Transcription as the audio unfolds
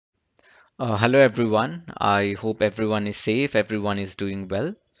Hello everyone. I hope everyone is safe, everyone is doing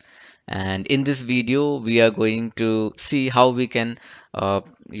well. And in this video, we are going to see how we can,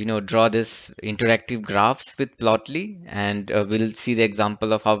 draw this interactive graphs with Plotly, and we'll see the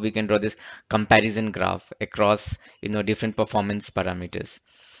example of how we can draw this comparison graph across, different performance parameters.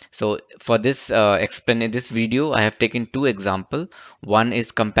 So for this explain in this video, I have taken two example. One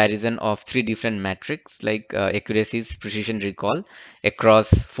is comparison of three different metrics like accuracies, precision, recall across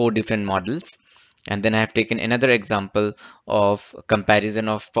four different models. And then I have taken another example of comparison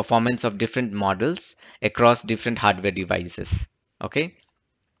of performance of different models across different hardware devices. Okay.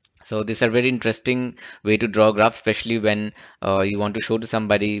 So these are very interesting way to draw graphs, especially when you want to show to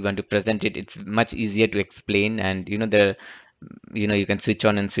somebody, you want to present it. It's much easier to explain, and you can switch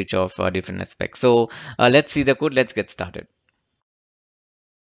on and switch off different aspects. So let's see the code. Let's get started.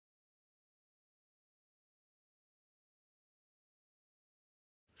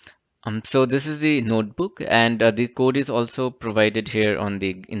 So this is the notebook, and the code is also provided here on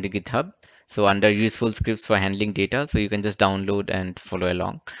the in the GitHub. So under useful scripts for handling data, so you can just download and follow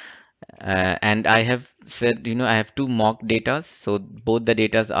along. And I have said, I have two mock datas. So both the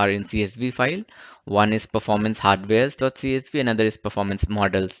datas are in CSV file. One is performance hardwares.csv, another is performance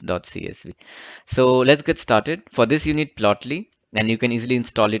models.csv. So let's get started. For this, you need Plotly, and you can easily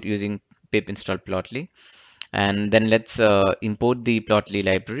install it using pip install Plotly. And then let's import the Plotly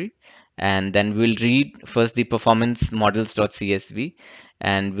library. And then we'll read first the performance models.csv,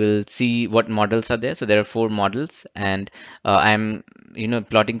 and we'll see what models are there. So there are four models, and I'm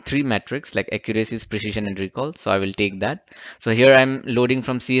plotting three metrics like accuracies, precision, and recall. So I will take that. So here I'm loading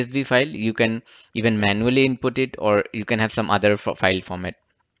from CSV file. You can even manually input it, or you can have some other file format.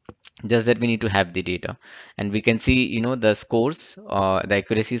 Just that we need to have the data, and we can see the scores, the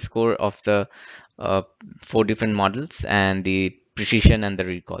accuracy score of the uh, four different models, and the precision and the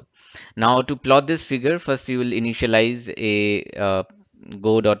recall. Now to plot this figure, first you will initialize a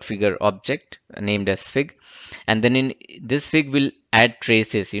go.figure object named as fig, and then in this fig will add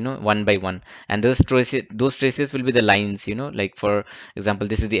traces, one by one, and those traces will be the lines, like for example,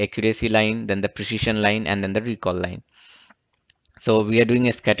 this is the accuracy line, then the precision line, and then the recall line. So we are doing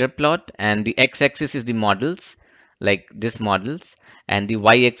a scatter plot, and the x-axis is the models, like this models, and the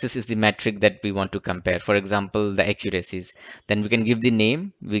y-axis is the metric that we want to compare. For example, the accuracies. Then we can give the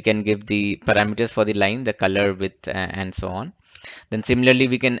name, we can give the parameters for the line, the color, width, and so on. Then similarly,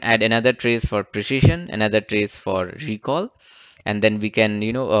 we can add another trace for precision, another trace for recall, and then we can,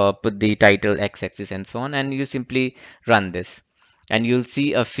 put the title, x-axis, and so on, and you simply run this, and you'll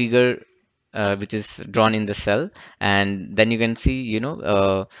see a figure which is drawn in the cell, and then you can see,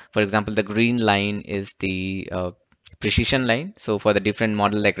 for example, the green line is the precision line. So for the different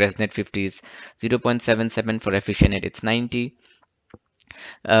model like ResNet 50 is 0.77, for Efficiency it's 90.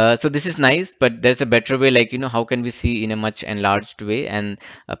 So this is nice, but there's a better way, like, how can we see in a much enlarged way, and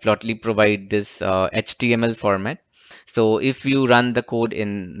Plotly provide this HTML format. So if you run the code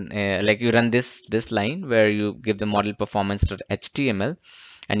in, like you run this line where you give the model performance.html,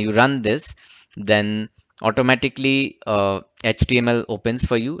 and you run this, then automatically HTML opens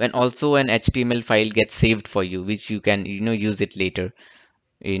for you, and also an HTML file gets saved for you, which you can, use it later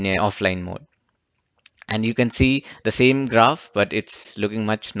in a offline mode. And you can see the same graph, but it's looking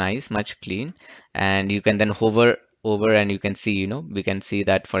much nice, much clean. And you can then hover over, and you can see, we can see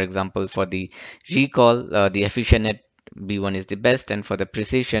that, for example, for the recall, the efficient B1 is the best, and for the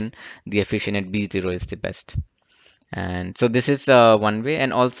precision, the efficient B0 is the best. And so this is one way.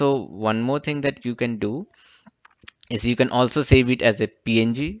 And also one more thing that you can do is you can also save it as a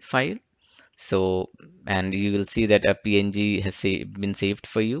PNG file. So, and you will see that a PNG has been saved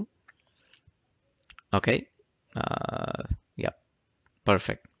for you. Okay. Yeah.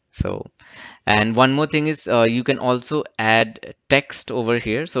 Perfect. So, and one more thing is you can also add text over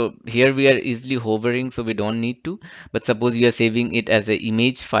here. So here we are easily hovering, so we don't need to. But suppose you are saving it as an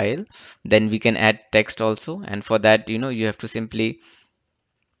image file, then we can add text also. And for that, you have to simply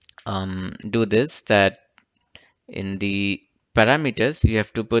do this, that in the parameters, you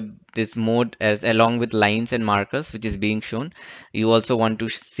have to put this mode as along with lines and markers, which is being shown. You also want to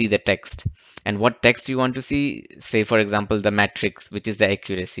see the text. And what text you want to see, say for example, the matrix, which is the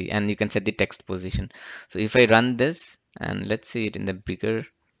accuracy, and you can set the text position. So if I run this, and let's see it in the bigger,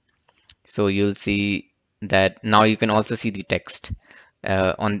 so you'll see that now you can also see the text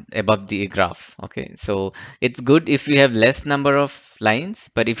on above the graph. Okay, so it's good if we have less number of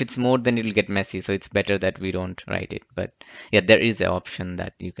lines, but if it's more, then it'll get messy. So it's better that we don't write it. But yeah, there is an option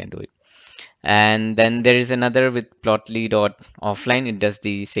that you can do it. And then there is another with plotly dot offline. It does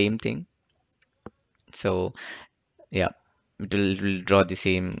the same thing. So yeah. it will draw the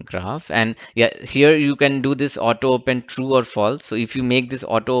same graph. And yeah, here you can do this auto open true or false. So if you make this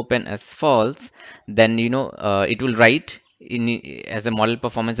auto open as false, then it will write in as a model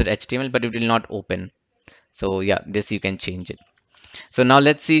performance.html, but it will not open. So yeah, this you can change it. So now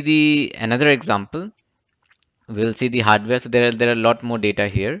let's see the another example. We'll see the hardware. So there are a lot more data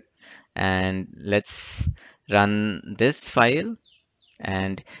here, and let's run this file.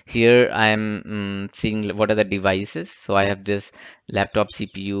 And here I'm seeing what are the devices. So I have this laptop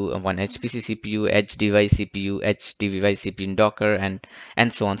CPU, one HPC CPU, edge device CPU, edge device CPU in Docker,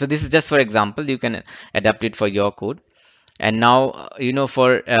 and so on. So this is just for example. You can adapt it for your code. And now,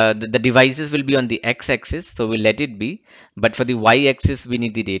 for the devices will be on the x-axis, so we'll let it be. But for the y-axis, we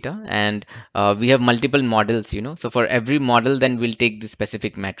need the data, and we have multiple models. So for every model, then we'll take the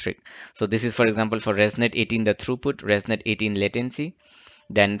specific metric. So this is, for example, for ResNet 18, the throughput, ResNet 18 latency,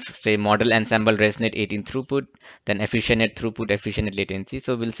 then say model ensemble ResNet 18 throughput, then efficient throughput, efficient latency.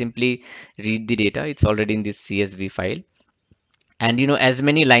 So we'll simply read the data. It's already in this CSV file. And as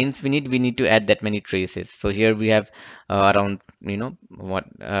many lines we need to add that many traces. So here we have around what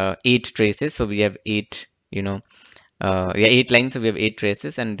 8 traces. So we have eight lines. So we have 8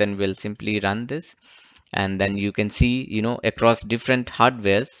 traces, and then we'll simply run this, and then you can see across different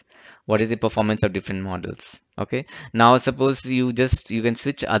hardwares what is the performance of different models. Okay, now suppose you can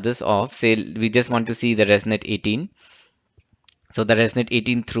switch others off. Say we just want to see the ResNet 18. So the ResNet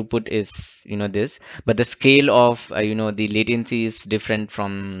 18 throughput is, this, but the scale of, the latency is different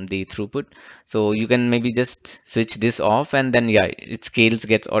from the throughput. So you can maybe just switch this off, and then, yeah, its scales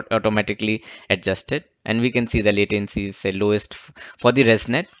gets automatically adjusted. And we can see the latency is say lowest for the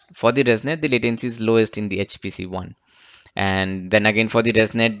ResNet. For the ResNet, the latency is lowest in the HPC one. And then again for the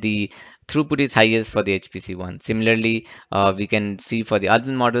ResNet, the throughput is highest for the HPC one. Similarly, we can see for the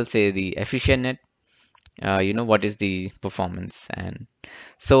other model, say the EfficientNet, what is the performance. And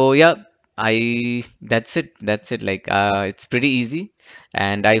so yeah, I that's it. Like it's pretty easy,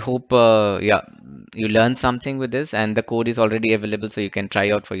 and I hope yeah, you learn something with this, and the code is already available, so you can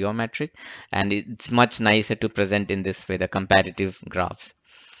try out for your metric. And it's much nicer to present in this way, the comparative graphs.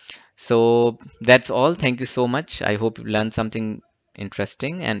 So that's all. Thank you so much. I hope you learned something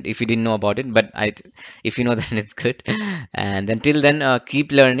interesting. And if you didn't know about it, but if you know, then it's good. And until then,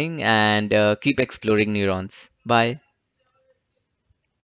 keep learning and keep exploring neurons. Bye.